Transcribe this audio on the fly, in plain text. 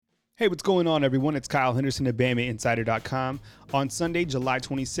Hey, what's going on, everyone? It's Kyle Henderson at BamaInsider.com. On Sunday, July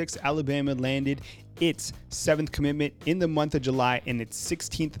 26th, Alabama landed its 7th commitment in the month of July and its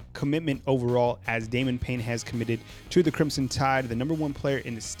 16th commitment overall, as Damon Payne has committed to the Crimson Tide. The number one player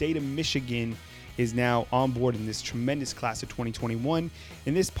in the state of Michigan is now on board in this tremendous class of 2021.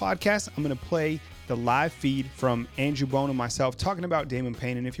 In this podcast, I'm going to play the live feed from Andrew Bone and myself talking about Damon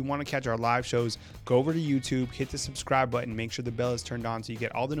Payne. And if you want to catch our live shows, go over to YouTube, hit the subscribe button, make sure the bell is turned on so you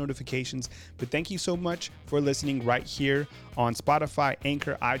get all the notifications. But thank you so much for listening right here on Spotify,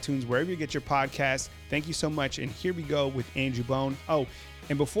 Anchor, iTunes, wherever you get your podcasts. Thank you so much. And here we go with Andrew Bone. Oh,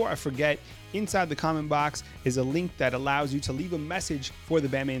 and before I forget, inside the comment box is a link that allows you to leave a message for the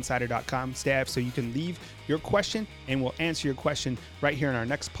BamaInsider.com staff, so you can leave your question and we'll answer your question right here in our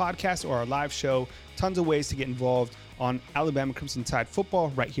next podcast or our live show. Tons of ways to get involved on Alabama Crimson Tide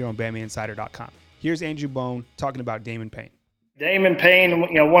football right here on BamaInsider.com. Here's Andrew Bone talking about Damon Payne. Damon Payne,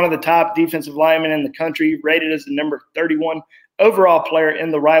 one of the top defensive linemen in the country, rated as the number 31 overall player in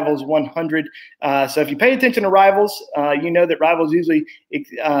the Rivals 100. So if you pay attention to Rivals, you know that Rivals usually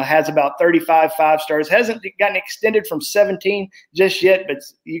has about 35 5-stars. Hasn't gotten extended from 17 just yet, but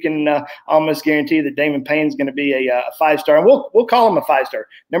you can almost guarantee that Damon Payne is going to be a 5-star. And we'll call him a 5-star.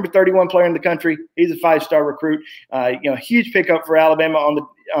 Number 31 player in the country. He's a 5-star recruit. Huge pickup for Alabama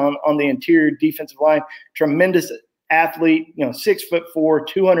on the interior defensive line. Tremendous athlete, 6'4",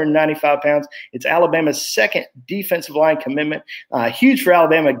 295 pounds. It's Alabama's second defensive line commitment. Huge for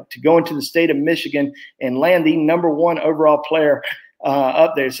Alabama to go into the state of Michigan and land the number one overall player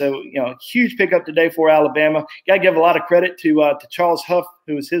up there. So, huge pickup today for Alabama. Got to give a lot of credit to Charles Huff,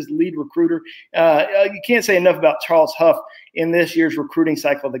 who was his lead recruiter. You can't say enough about Charles Huff in this year's recruiting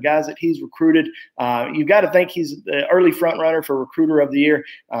cycle. The guys that he's recruited, you got to think he's the early front runner for recruiter of the year.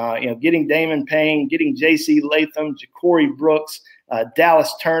 Getting Damon Payne, getting J.C. Latham, Ja'Cory Brooks,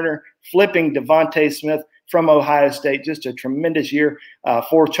 Dallas Turner, flipping Devontae Smith from Ohio State. Just a tremendous year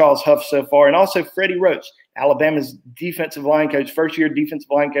for Charles Huff so far. And also Freddie Roach, Alabama's defensive line coach, first-year defensive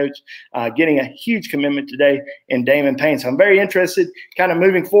line coach, getting a huge commitment today in Damon Payne. So I'm very interested kind of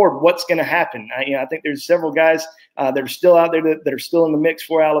moving forward what's going to happen. I think there's several guys that are still out there that are still in the mix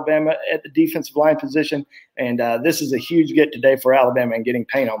for Alabama at the defensive line position. And this is a huge get today for Alabama and getting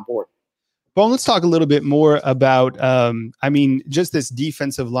Payne on board. Bone, let's talk a little bit more about, just this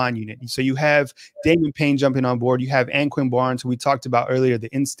defensive line unit. So you have Damon Payne jumping on board. You have Anquin Barnes, who we talked about earlier,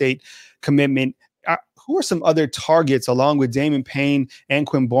 the in-state commitment. Who are some other targets along with Damon Payne,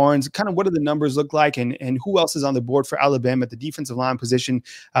 Anquin Barnes? Kind of what do the numbers look like, and who else is on the board for Alabama at the defensive line position?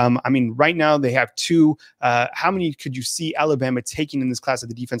 Right now they have two. How many could you see Alabama taking in this class at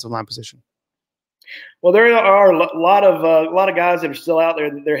the defensive line position? Well, there are a lot of guys that are still out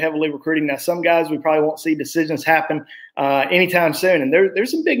there that they're heavily recruiting. Now, some guys we probably won't see decisions happen anytime soon. And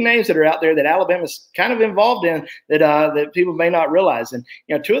there's some big names that are out there that Alabama's kind of involved in that people may not realize. And,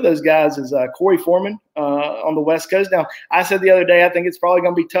 two of those guys is Corey Foreman on the West Coast. Now, I said the other day, I think it's probably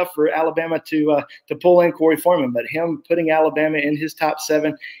going to be tough for Alabama to pull in Corey Foreman, but him putting Alabama in his top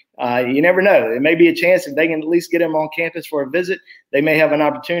 7, you never know. There may be a chance if they can at least get him on campus for a visit, they may have an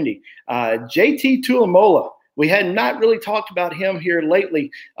opportunity. JT Tuilamola, we had not really talked about him here lately,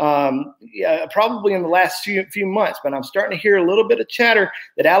 probably in the last few months, but I'm starting to hear a little bit of chatter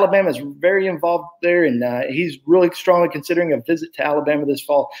that Alabama is very involved there, and he's really strongly considering a visit to Alabama this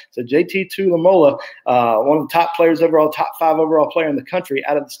fall. So JT Tuilamola, one of the top players overall, top 5 overall player in the country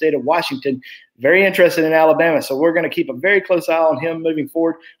out of the state of Washington, very interested in Alabama. So we're going to keep a very close eye on him moving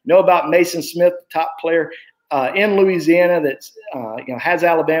forward. Know about Mason Smith, top player in Louisiana that's has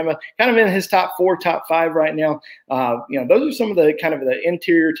Alabama kind of in his top 4, top 5 right now. Those are some of the kind of the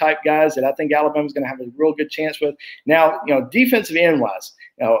interior type guys that I think Alabama's going to have a real good chance with. Now, defensive end wise,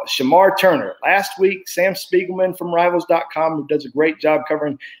 Shamar Turner. Last week, Sam Spiegelman from Rivals.com, who does a great job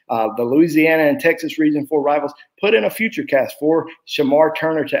covering the Louisiana and Texas region for Rivals, put in a future cast for Shamar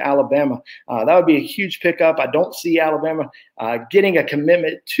Turner to Alabama. That would be a huge pickup. I don't see Alabama getting a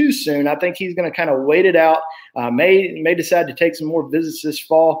commitment too soon. I think he's going to kind of wait it out. May decide to take some more visits this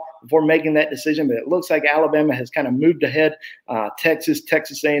fall before making that decision, but it looks like Alabama has kind of moved ahead.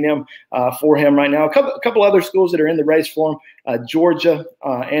 Texas A&M for him right now. A couple other schools that are in the race for him, Georgia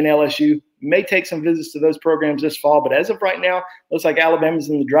and LSU. May take some visits to those programs this fall, but as of right now, looks like Alabama's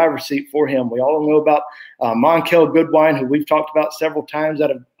in the driver's seat for him. We all know about Monkel Goodwine, who we've talked about several times out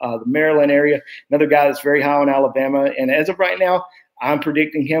of the Maryland area, another guy that's very high on Alabama. And as of right now, I'm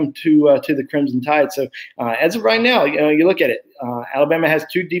predicting him to the Crimson Tide. So as of right now, you look at it, Alabama has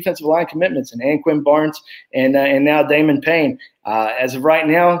 2 defensive line commitments, in Anquin Barnes and now Damon Payne. As of right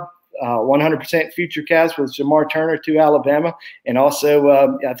now, 100% future cast with Jamar Turner to Alabama, and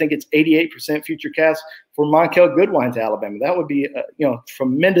also I think it's 88% future cast for Monkel Goodwine to Alabama. That would be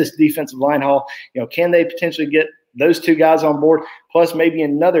tremendous defensive line haul. Can they potentially get those two guys on board, plus maybe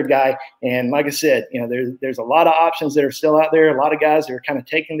another guy? And like I said, there's a lot of options that are still out there. A lot of guys that are kind of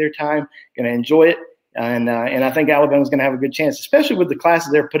taking their time, going to enjoy it. And I think Alabama's going to have a good chance, especially with the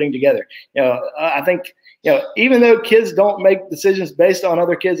classes they're putting together. I think, even though kids don't make decisions based on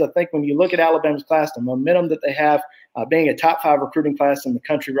other kids, I think when you look at Alabama's class, the momentum that they have, being a top 5 recruiting class in the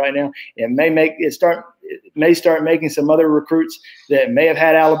country right now, it may start making some other recruits that may have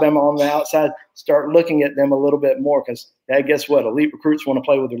had Alabama on the outside start looking at them a little bit more, because guess what? Elite recruits want to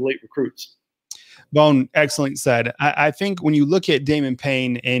play with elite recruits. Bone, excellent said. I think when you look at Damon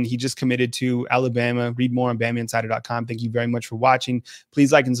Payne, and he just committed to Alabama, read more on BamaInsider.com. Thank you very much for watching.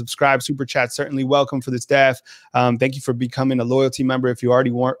 Please like and subscribe. Super chat certainly welcome for the staff. Thank you for becoming a loyalty member. If you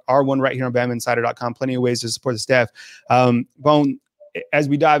already are one, right here on BamaInsider.com, plenty of ways to support the staff. Bone, as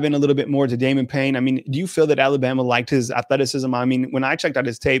we dive in a little bit more to Damon Payne, I mean, do you feel that Alabama liked his athleticism? I mean, when I checked out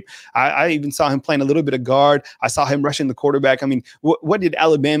his tape, I even saw him playing a little bit of guard. I saw him rushing the quarterback. I mean, what did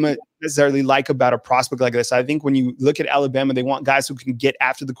Alabama necessarily like about a prospect like this? I think when you look at Alabama, they want guys who can get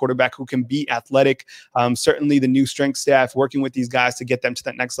after the quarterback, who can be athletic. Certainly the new strength staff working with these guys to get them to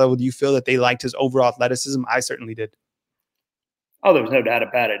that next level. Do you feel that they liked his overall athleticism? I certainly did. Oh, there's no doubt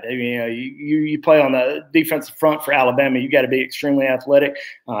about it. I mean, you play on the defensive front for Alabama. You got to be extremely athletic.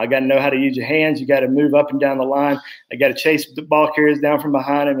 You got to know how to use your hands. You got to move up and down the line. You got to chase the ball carriers down from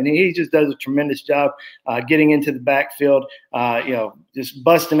behind him, and he just does a tremendous job getting into the backfield. Just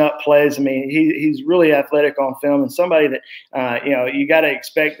busting up plays. I mean, he's really athletic on film, and somebody that you got to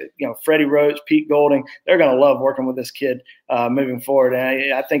expect that Freddie Roach, Pete Golding, they're going to love working with this kid moving forward.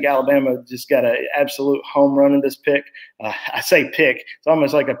 And I think Alabama just got an absolute home run in this pick. I say pick, it's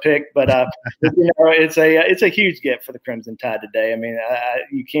almost like a pick, but it's a huge get for the Crimson Tide today. I mean,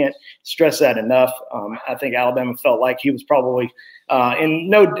 you can't stress that enough. I think Alabama felt like he was probably, and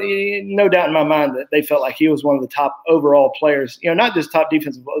no doubt in my mind that they felt like he was one of the top overall players. Not just one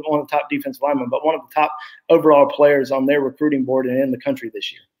of the top defensive linemen, but one of the top overall players on their recruiting board and in the country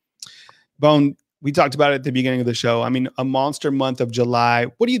this year. Bone, we talked about it at the beginning of the show. I mean, a monster month of July.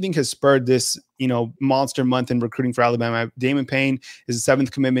 What do you think has spurred this, monster month in recruiting for Alabama? Damon Payne is the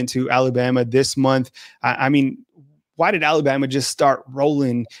 7th commitment to Alabama this month. I mean, why did Alabama just start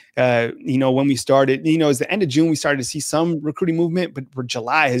rolling? When we started, it's the end of June, we started to see some recruiting movement, but for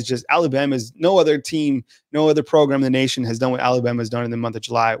July has just, Alabama's, no other team, no other program in the nation has done what Alabama has done in the month of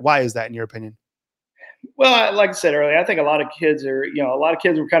July. Why is that, in your opinion? Well, like I said earlier, I think a lot of kids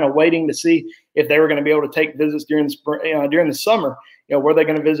were kind of waiting to see if they were going to be able to take visits during the spring, during the summer. Were they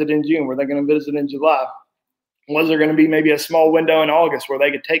going to visit in June? Were they going to visit in July? Was there going to be maybe a small window in August where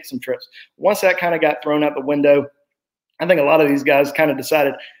they could take some trips? Once that kind of got thrown out the window, I think a lot of these guys kind of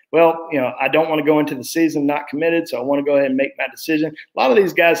decided, well, I don't want to go into the season not committed, so I want to go ahead and make my decision. A lot of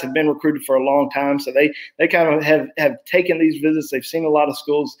these guys have been recruited for a long time, so they kind of have taken these visits. They've seen a lot of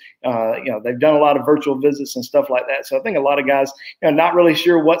schools. They've done a lot of virtual visits and stuff like that. So I think a lot of guys, not really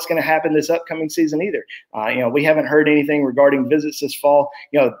sure what's going to happen this upcoming season either. We haven't heard anything regarding visits this fall.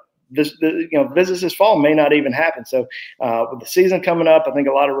 Visits this fall may not even happen. So with the season coming up, I think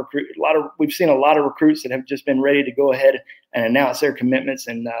we've seen a lot of recruits that have just been ready to go ahead and announce their commitments.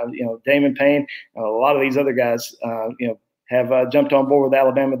 And Damon Payne, a lot of these other guys, have jumped on board with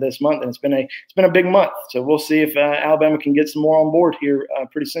Alabama this month, and it's been a big month. So we'll see if Alabama can get some more on board here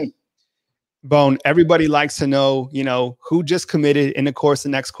pretty soon. Bone, everybody likes to know, who just committed, and of course the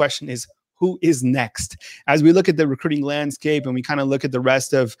next question is, who is next? As we look at the recruiting landscape and we kind of look at the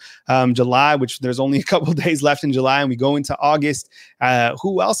rest of July, which there's only a couple of days left in July, and we go into August,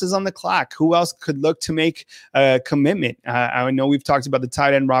 who else is on the clock? Who else could look to make a commitment? I know we've talked about the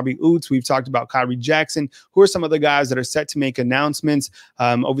tight end Robbie Oots. We've talked about Kyrie Jackson. Who are some of the guys that are set to make announcements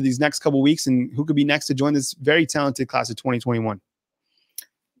over these next couple of weeks, and who could be next to join this very talented class of 2021?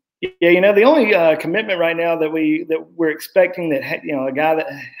 Yeah, the only commitment right now that we're expecting that a guy that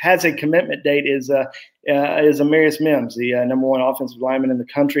has a commitment date is Amarius Mims, the number 1 offensive lineman in the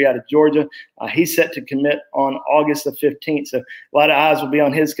country out of Georgia. He's set to commit on August the 15th, so a lot of eyes will be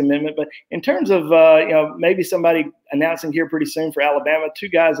on his commitment. But in terms of maybe somebody announcing here pretty soon for Alabama, 2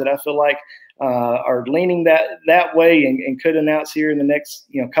 guys that I feel like are leaning that way and could announce here in the next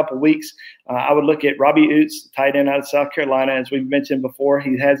couple weeks. I would look at Robbie Oots, tight end out of South Carolina. As we've mentioned before,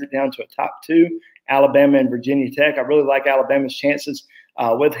 he has it down to a top 2, Alabama and Virginia Tech. I really like Alabama's chances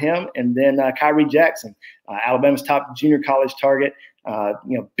with him. And then Kyrie Jackson, Alabama's top junior college target.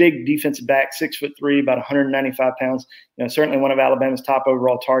 Big defensive back, 6'3", about 195 pounds. Certainly one of Alabama's top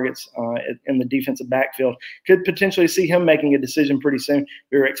overall targets in the defensive backfield. Could potentially see him making a decision pretty soon.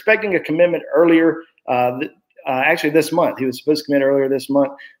 We were expecting a commitment earlier. Actually, this month. He was supposed to commit earlier this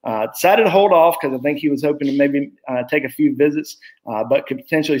month. Decided to hold off because I think he was hoping to maybe take a few visits, but could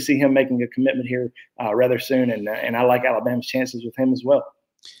potentially see him making a commitment here rather soon. And I like Alabama's chances with him as well.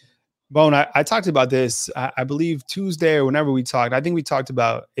 Bone, I talked about this, I believe Tuesday or whenever we talked. I think we talked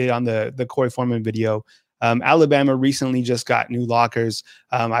about it on the Corey Foreman video. Alabama recently just got new lockers.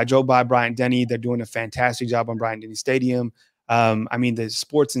 I drove by Bryant-Denny. They're doing a fantastic job on Bryant-Denny Stadium. The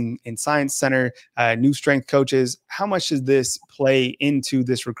Sports and Science Center, new strength coaches. How much does this play into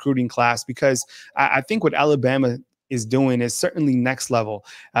this recruiting class? Because I think what Alabama is doing is certainly next level.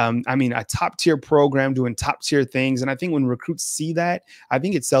 A top tier program doing top tier things. And I think when recruits see that, I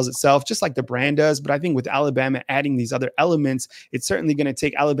think it sells itself just like the brand does. But I think with Alabama adding these other elements, it's certainly going to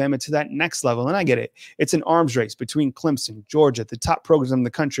take Alabama to that next level. And I get it. It's an arms race between Clemson, Georgia, the top programs in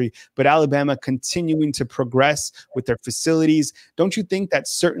the country, but Alabama continuing to progress with their facilities. Don't you think that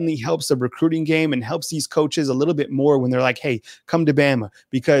certainly helps the recruiting game and helps these coaches a little bit more when they're like, hey, come to Bama?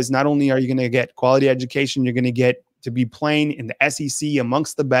 Because not only are you going to get quality education, you're going to get to be playing in the SEC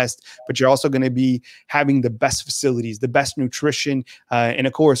amongst the best, but you're also going to be having the best facilities, the best nutrition, and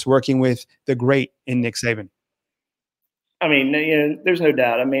of course, working with the great in Nick Saban. There's no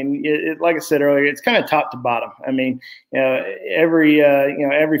doubt. Like I said earlier, it's kind of top to bottom.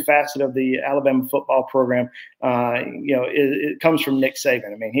 Every facet of the Alabama football program, it comes from Nick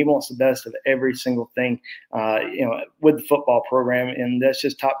Saban. He wants the best of every single thing, with the football program, and that's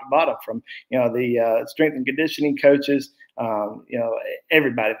just top to bottom from, the strength and conditioning coaches,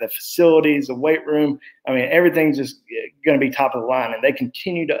 everybody, the facilities, the weight room. Everything's just going to be top of the line, and they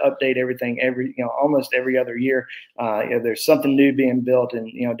continue to update everything almost every other year. There's something new being built,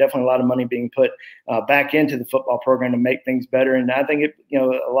 and definitely a lot of money being put back into the football program to make things better. And I think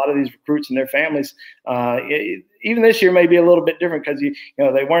a lot of these recruits and their families, even this year may be a little bit different because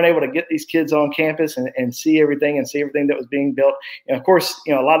they weren't able to get these kids on campus and see everything that was being built. Of course,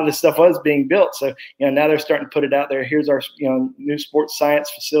 a lot of this stuff was being built, so now they're starting to put it out there. Here's our new sports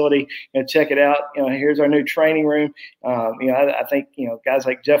science facility. Check it out. Here's our new training room. I think guys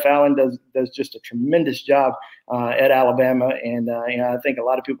like Jeff Allen does just a tremendous job at Alabama, and I think a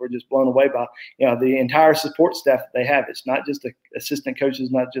lot of people are just blown away by the entire support staff that they have. It's not just the assistant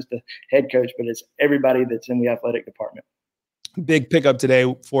coaches, not just the head coach, but it's everybody that's in the athletic department. Big pickup today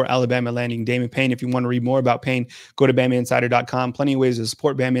for Alabama landing Damon Payne. If you want to read more about Payne, go to BamaInsider.com. Plenty of ways to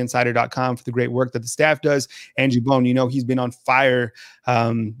support BamaInsider.com for the great work that the staff does. Andrew Bone, he's been on fire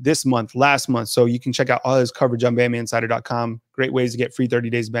this month, last month. So you can check out all his coverage on BamaInsider.com. Great ways to get free 30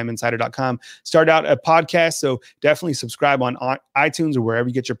 days of BamaInsider.com. Start out a podcast, so definitely subscribe on iTunes or wherever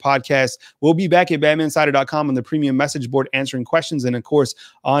you get your podcasts. We'll be back at BamaInsider.com on the premium message board answering questions. And of course,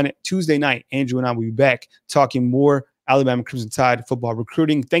 on Tuesday night, Andrew and I will be back talking more Alabama Crimson Tide football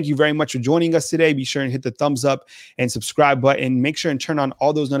recruiting. Thank you very much for joining us today. Be sure and hit the thumbs up and subscribe button. Make sure and turn on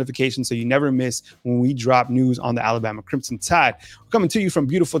all those notifications so you never miss when we drop news on the Alabama Crimson Tide. We're coming to you from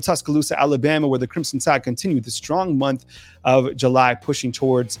beautiful Tuscaloosa, Alabama, where the Crimson Tide continue the strong month of July, pushing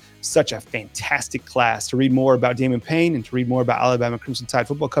towards such a fantastic class. To read more about Damon Payne and to read more about Alabama Crimson Tide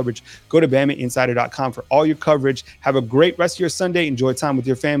football coverage, go to BamaInsider.com for all your coverage. Have a great rest of your Sunday. Enjoy time with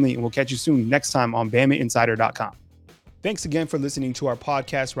your family, and we'll catch you soon next time on BamaInsider.com. Thanks again for listening to our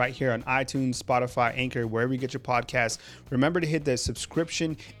podcast right here on iTunes, Spotify, Anchor, wherever you get your podcasts. Remember to hit the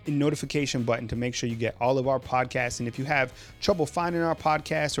subscription and notification button to make sure you get all of our podcasts. And if you have trouble finding our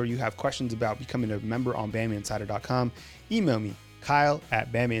podcast or you have questions about becoming a member on BamaInsider.com, email me,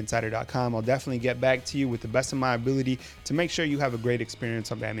 Kyle@BamaInsider.com. I'll definitely get back to you with the best of my ability to make sure you have a great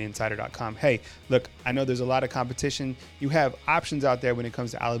experience on BamaInsider.com. Hey, look, I know there's a lot of competition. You have options out there when it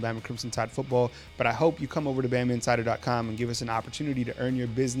comes to Alabama Crimson Tide football, but I hope you come over to BamaInsider.com and give us an opportunity to earn your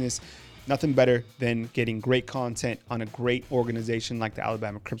business. Nothing better than getting great content on a great organization like the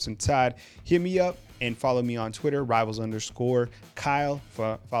Alabama Crimson Tide. Hit me up and follow me on Twitter, Rivals_Kyle.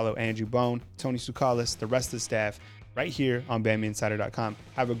 Follow Andrew Bone, Tony Sukalis, the rest of the staff right here on BamaInsider.com.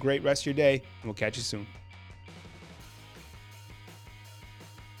 Have a great rest of your day, and we'll catch you soon.